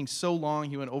was taking so long.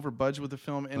 He went over budget with the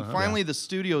film. And finally, the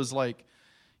studio's like,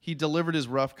 he delivered his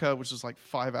rough cut, which was like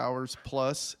 5 hours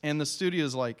plus. And the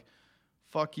studio's like,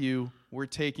 fuck you. We're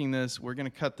taking this. We're going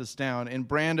to cut this down. And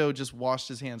Brando just washed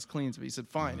his hands clean. So he said,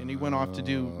 fine. And he went off to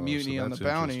do Mutiny on the that's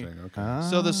Bounty. interesting. Okay.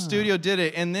 So the studio did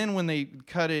it. And then when they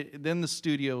cut it, then the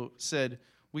studio said,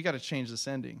 we got to change this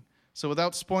ending. So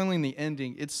without spoiling the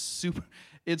ending,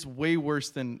 it's way worse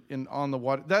than in On the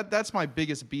Water. That's my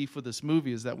biggest beef with this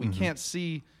movie is that we can't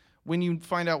see, when you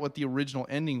find out what the original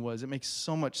ending was, it makes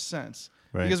so much sense.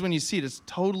 Right. Because when you see it, it's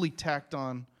totally tacked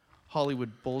on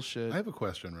Hollywood bullshit. I have a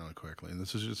question really quickly, and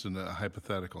this is just a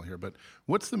hypothetical here, but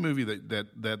what's the movie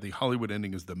that the Hollywood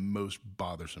ending is the most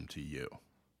bothersome to you?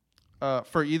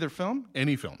 For either film?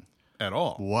 Any film at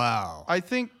all? Wow. I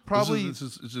think probably... This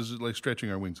is like stretching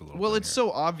our wings a little Well, bit it's here.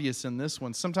 so obvious in this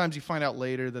one. Sometimes you find out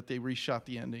later that they reshot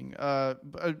the ending.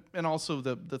 And also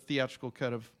the theatrical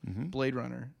cut of Blade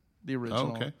Runner, the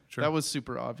original. okay, sure. That was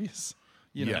super obvious.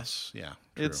 You know? Yes, yeah.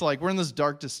 True. It's like we're in this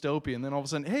dark dystopia, and then all of a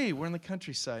sudden, hey, we're in the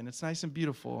countryside, and it's nice and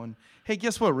beautiful. And hey,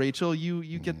 guess what, Rachel? You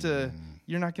get to,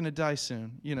 you're not going to die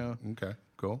soon. You know? Okay,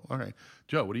 cool. All right.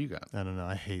 Joe, what do you got? I don't know.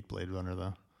 I hate Blade Runner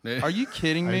though. Are you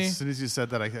kidding me? As soon as you said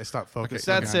that, I stopped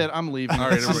focusing. That's it. I'm leaving. All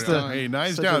right, It's just everybody. Hey,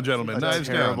 knives such down, a- gentlemen. that's Knives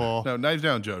terrible. down. No, knives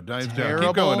down, Joe. Knives down. Keep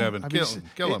Terrible? going, Evan. I mean,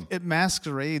 Kill him. It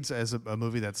masquerades as a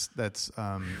movie that's sort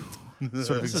of This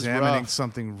is examining rough.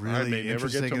 something I really may never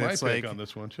interesting. get to And my it's pick like, on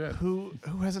this one. Shit. who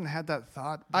hasn't had that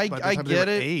thought? I by the time they get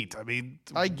were it. 8. I mean,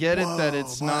 I get it that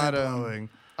it's not. mind-blowing.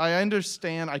 I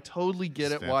understand. I totally get it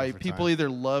Stamping why for people time. either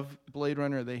love Blade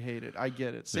Runner or they hate it. I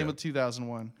get it. Same Yeah. with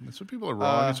 2001. Some people are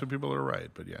wrong and some people are right,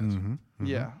 but yes.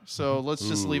 Yeah. So let's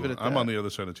just leave it at that. I'm on the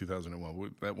other side of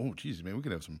 2001. Oh, geez, man, we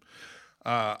could have some.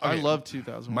 I okay. love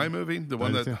 2001. My movie, the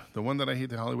one do that too. the one that I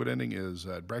hate the Hollywood ending is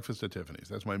Breakfast at Tiffany's.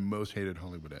 That's my most hated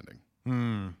Hollywood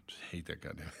ending. Just hate that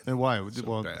goddamn. And why? So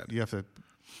well, bad. you have to.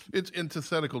 It's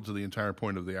antithetical to the entire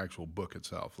point of the actual book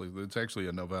itself. Like, it's actually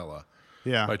a novella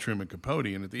Yeah. by Truman Capote,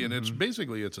 and at the end,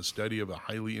 it's a study of a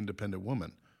highly independent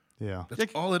woman. Yeah.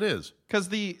 That's all it is. Because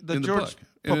the In the George book.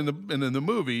 And in the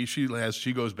movie, she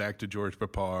goes back to George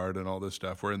Papard and all this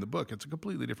stuff. Where in the book, it's a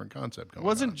completely different concept. Going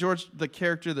wasn't on. George the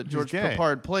character that George gay.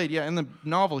 Papard played? Yeah, in the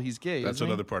novel he's gay. That's isn't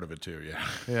he? another part of it too. Yeah.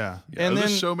 Yeah. Yeah, And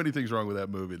there's then- so many things wrong with that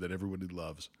movie that everybody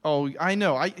loves. Oh, I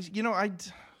know.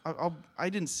 I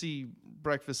didn't see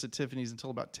Breakfast at Tiffany's until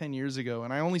about 10 years ago,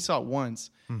 and I only saw it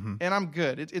once, and I'm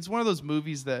good. It's one of those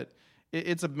movies that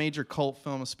it's a major cult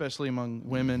film, especially among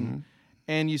women.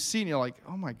 And you see, and you're like,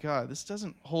 oh my God, this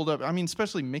doesn't hold up. I mean,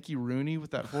 especially Mickey Rooney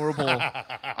with that horrible.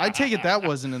 I take it that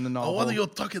wasn't in the novel. What are you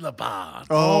talking about?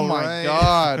 Oh my right.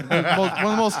 God. One of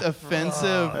the most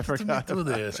offensive. I forgot. Do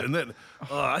this, and then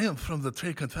I am from the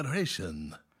Trade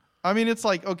Confederation. I mean, it's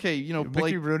like, okay, you know, Mickey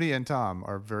Blake, Rooney and Tom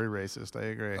are very racist. I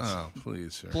agree. Oh,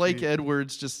 please, sir. Blake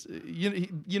Edwards just,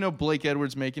 you know, Blake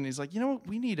Edwards making, he's like, you know what,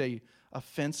 we need a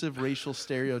offensive racial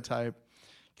stereotype.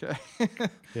 Okay.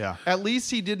 Yeah. At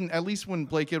least when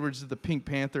Blake Edwards did the Pink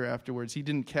Panther afterwards, he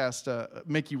didn't cast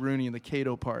Mickey Rooney in the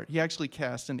Kato part. He actually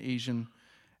cast an Asian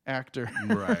actor.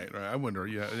 right. I wonder.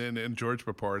 Yeah, and George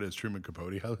Papard as Truman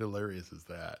Capote. How hilarious is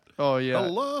that? Oh yeah.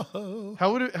 Hello.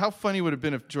 How funny would it have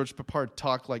been if George Papard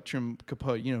talked like Truman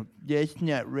Capote? You know, that's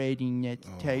not writing, that's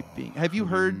typing. Have you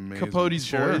heard amazing. Capote's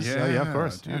Sure. voice? Yeah, of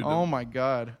course. Dude, Oh my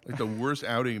God. like the worst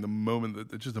outing. The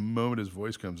moment his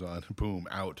voice comes on, boom,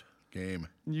 out. Game.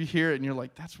 You hear it and you're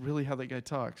like, that's really how that guy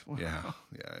talks. Yeah.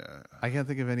 I can't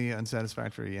think of any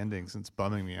unsatisfactory endings. It's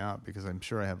bumming me out because I'm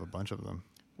sure I have a bunch of them.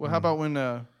 Well, how about when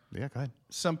Yeah, go ahead.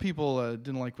 some people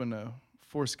didn't like when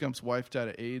Forrest Gump's wife died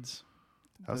of AIDS?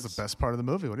 That was the best part of the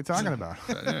movie. What are you talking about?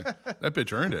 That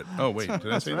bitch earned it. Oh wait,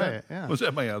 did I say right, that? yeah. Was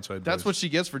that my outside? That's voice? what she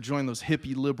gets for joining those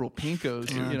hippie liberal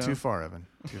pinkos. You know? Too far, Evan.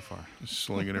 Too far.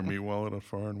 Slinging her meat wallet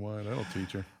far and wide. That'll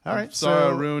teach her. All right. Sorry, I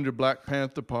So ruined your Black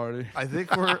Panther party. I think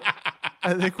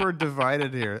we're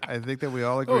divided here. I think that we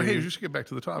all agree. Oh, hey, you should get back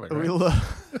to the topic. we Right?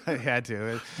 love. I had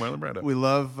to. Marlon Brando. We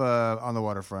love On the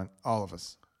Waterfront, all of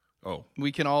us. Oh,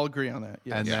 We can all agree on that.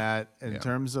 Yes. And that, in Yeah.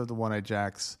 terms of the One-Eyed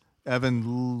Jacks,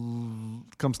 Evan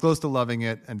comes close to loving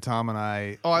it, and Tom and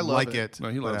I I love like it. it, No,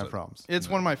 he but loves have it. problems. It's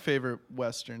one of my favorite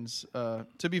westerns.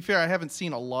 To be fair, I haven't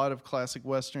seen a lot of classic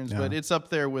westerns, but it's up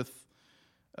there with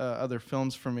other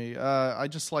films for me. I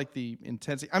just like the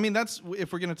intensity. I mean, that's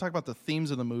if we're going to talk about the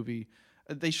themes of the movie.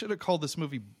 They should have called this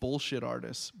movie Bullshit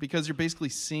Artists, because you're basically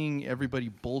seeing everybody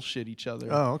bullshit each other.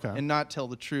 Oh, okay. And not tell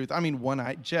the truth. I mean,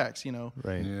 One-Eyed Jacks, you know.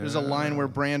 Right. Yeah. There's a line where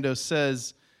Brando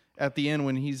says at the end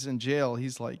when he's in jail,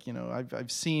 he's like, you know,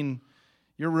 I've seen,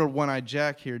 you're a real One-Eyed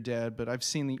Jack here, Dad, but I've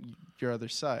seen your other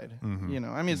side. You know,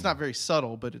 I mean, it's not very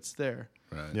subtle, but it's there.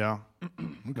 Right. Yeah.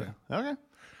 Okay. Okay.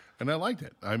 And I liked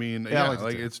it. I mean, Yeah, I liked it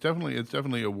like too. it's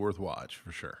definitely a worth watch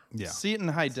for sure. Yeah. See it in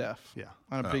high def. Yeah.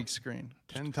 On a big screen.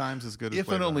 10 times as good as If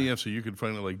and Blade only Runner. if, so you could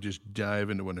finally like just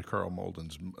dive into one of Carl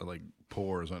Malden's like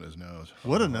pores on his nose.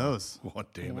 What a nose.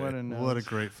 What damn What it! a nose. What a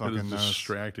great It fucking is nose.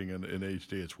 distracting in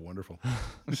HD. It's wonderful.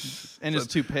 And his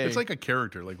toupee. It's like a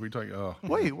character. Like we talking. Oh,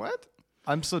 Wait, what?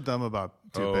 I'm so dumb about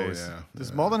toupees. yeah.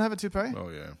 Does Malden have a toupee? oh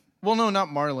yeah. well, no, not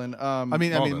Marlon. I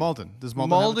mean Malden. Does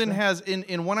Malden have a Malden toupee? has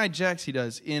in One-Eyed Jacks he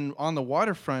does. On the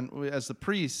waterfront as the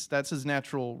priest, that's his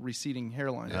natural receding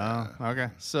hairline. Oh, okay.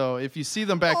 So if you see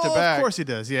them back to Oh, back, of course he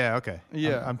does. Yeah, okay.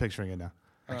 Yeah. I'm picturing it now.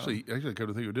 Actually, come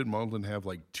to think, did Malden have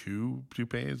like 2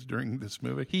 toupees during this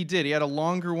movie? he did. He had a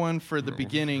longer one for the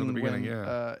beginning, beginning, when,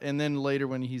 yeah. and then later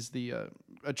when he's the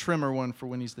a trimmer one for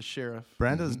when he's the sheriff.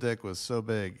 Brando's dick was so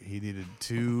big he needed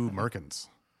 2 merkins.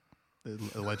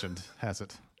 A legend has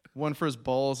it. One for his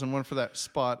balls and one for that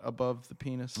spot above the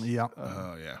penis. Yeah.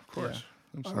 Oh yeah, of course.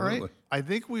 All Absolutely. right. I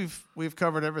think we've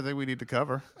covered everything we need to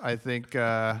cover. I think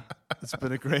it's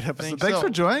been a great episode. Think Thanks so. for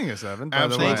joining us, Evan. By the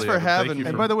Absolutely. way. Thanks for Evan. having Thank you me.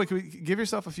 And for- by the way, can we give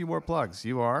yourself a few more plugs?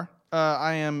 You are.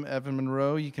 I am Evan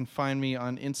Monroe. You can find me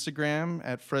on Instagram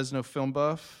at Fresno Film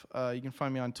Buff. You can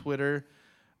find me on Twitter.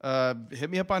 Hit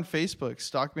me up on Facebook.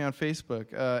 Stalk me on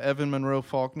Facebook. Evan Monroe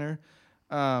Faulkner.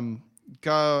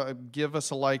 Go give us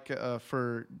a like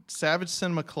for Savage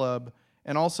Cinema Club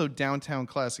and also Downtown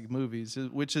Classic Movies,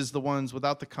 which is the ones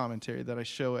without the commentary that I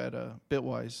show at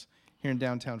Bitwise here in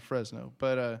downtown Fresno.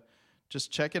 But just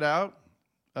check it out.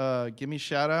 Give me a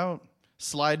shout out.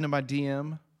 Slide into my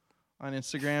DM on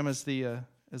Instagram, as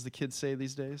the kids say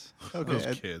these days. Okay.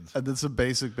 Those kids. And that's a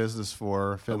basic business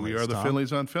for Finley's. We are the Tom.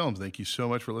 Finleys on Films. Thank you so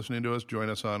much for listening to us. Join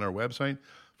us on our website,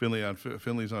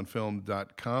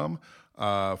 finleysonfilm.com.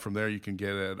 From there, you can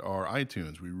get at our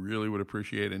iTunes. We really would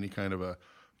appreciate any kind of a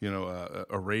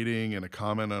rating and a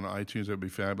comment on iTunes. That would be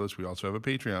fabulous. We also have a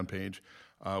Patreon page.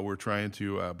 We're trying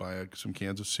to buy some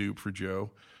cans of soup for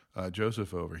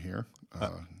Joseph over here.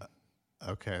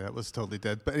 Okay, that was totally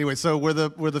dead. But anyway, so we're the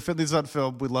Finleys on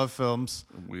Film. We love films.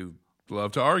 We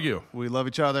love to argue, We love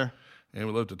each other. and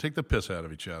we love to take the piss out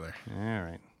of each other. All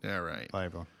right. All right. Bye,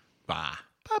 everyone. Bye.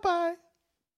 Bye bye.